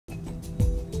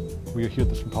We hear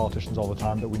this from politicians all the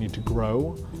time, that we need to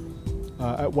grow.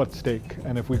 At what stake?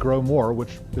 And if we grow more,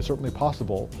 which is certainly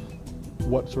possible,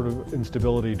 what sort of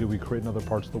instability do we create in other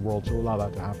parts of the world to allow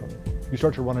that to happen? You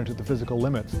start to run into the physical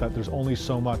limits that there's only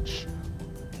so much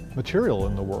material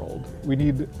in the world. We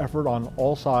need effort on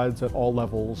all sides at all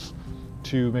levels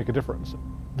to make a difference.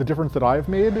 The difference that I've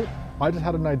made, I just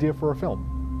had an idea for a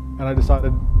film and I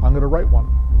decided I'm going to write one.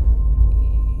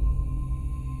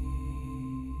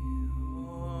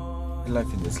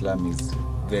 Life in the slum is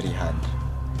very hard.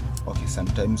 Okay,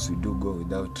 sometimes we do go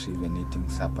without even eating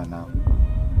supper now.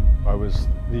 I was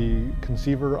the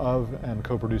conceiver of and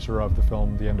co-producer of the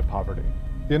film The End of Poverty.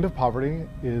 The End of Poverty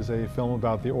is a film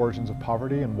about the origins of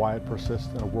poverty and why it persists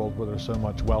in a world where there's so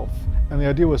much wealth. And the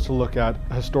idea was to look at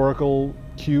a historical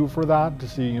cue for that, to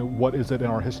see what is it in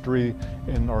our history,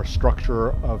 in our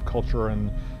structure of culture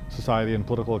and society and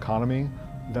political economy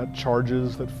that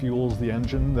charges, that fuels the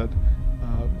engine that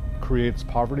creates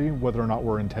poverty, whether or not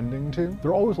we're intending to.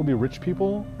 There always will be rich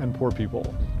people and poor people,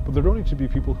 but there don't need to be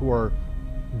people who are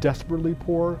desperately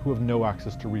poor who have no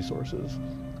access to resources.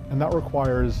 And that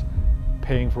requires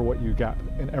paying for what you get.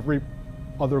 In every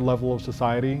other level of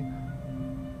society,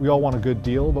 we all want a good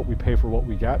deal, but we pay for what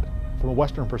we get. From a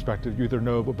Western perspective, you either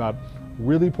know about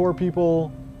really poor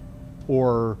people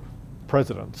or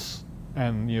presidents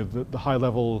and the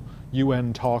high-level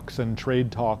UN talks and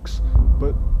trade talks,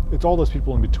 but it's all those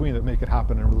people in between that make it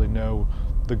happen and really know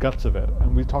the guts of it.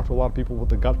 And we talked to a lot of people with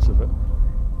the guts of it.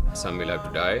 Some will have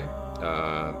to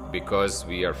die because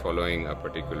we are following a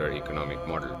particular economic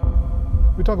model.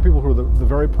 We talk to people who are the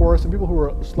very poorest and people who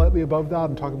are slightly above that,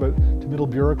 and talk about to middle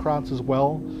bureaucrats as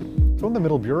well. Some of the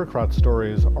middle bureaucrat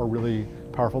stories are really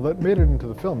powerful that made it into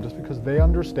the film just because they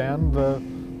understand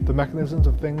the mechanisms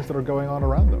of things that are going on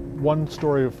around them. One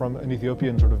story from an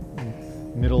Ethiopian sort of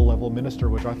middle-level minister,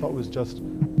 which I thought was just,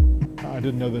 I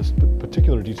didn't know this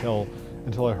particular detail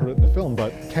until I heard it in the film,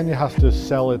 but Kenya has to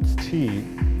sell its tea,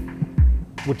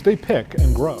 which they pick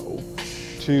and grow,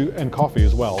 and coffee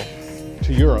as well,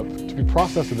 to Europe to be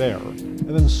processed there and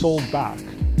then sold back.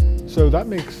 So that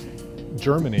makes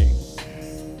Germany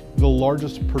the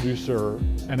largest producer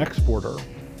and exporter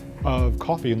of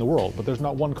coffee in the world, but there's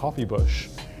not one coffee bush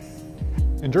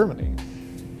in Germany.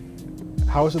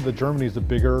 How is it that Germany is a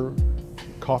bigger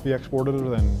coffee exporter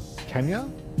than Kenya,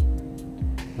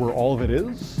 where all of it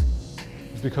is?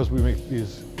 It's because we make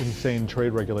these insane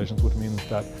trade regulations, which means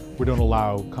that we don't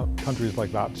allow countries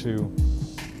like that to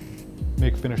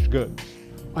make finished goods.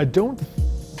 I don't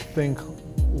think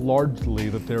largely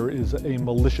that there is a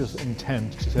malicious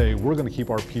intent to say we're going to keep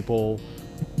our people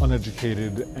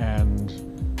uneducated and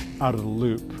out of the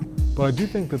loop. But I do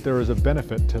think that there is a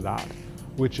benefit to that,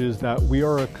 which is that we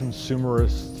are a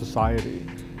consumerist society.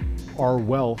 Our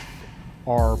wealth,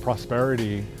 our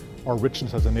prosperity, our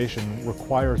richness as a nation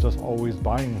requires us always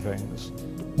buying things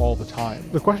all the time.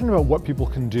 The question about what people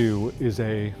can do is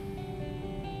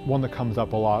one that comes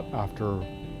up a lot after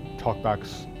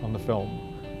talkbacks on the film.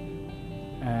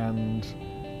 And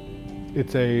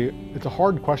it's a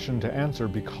hard question to answer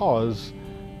because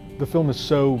the film is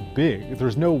so big.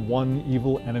 There's no one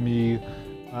evil enemy.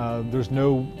 There's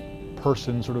no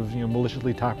person sort of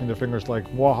maliciously tapping their fingers like,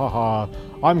 wahaha,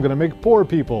 I'm gonna make poor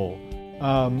people.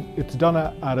 It's done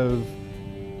out of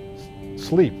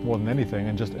sleep more than anything,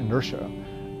 and just inertia.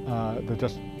 That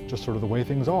just sort of the way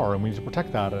things are, and we need to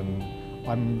protect that. And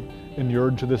I'm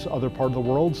inured to this other part of the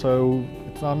world, so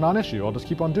it's not a non-issue. I'll just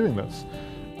keep on doing this.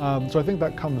 So I think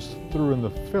that comes through in the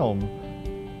film.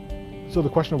 So the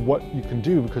question of what you can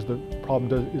do, because the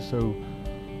problem is so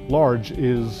large,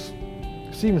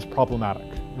 seems problematic.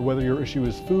 Whether your issue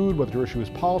is food, whether your issue is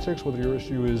politics, whether your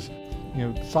issue is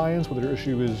science, whether your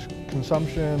issue is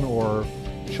consumption or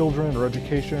children or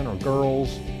education or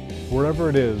girls, wherever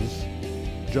it is,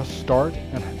 just start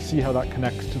and see how that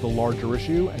connects to the larger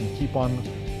issue and keep on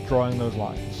drawing those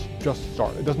lines. Just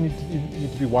start. It doesn't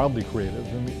need to be wildly creative.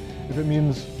 I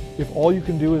mean, if all you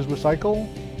can do is recycle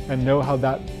and know how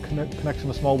that connects in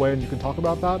a small way, and you can talk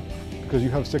about that because you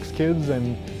have 6 kids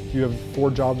and you have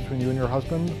 4 jobs between you and your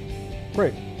husband,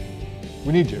 great.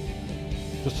 We need you.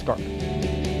 Just start.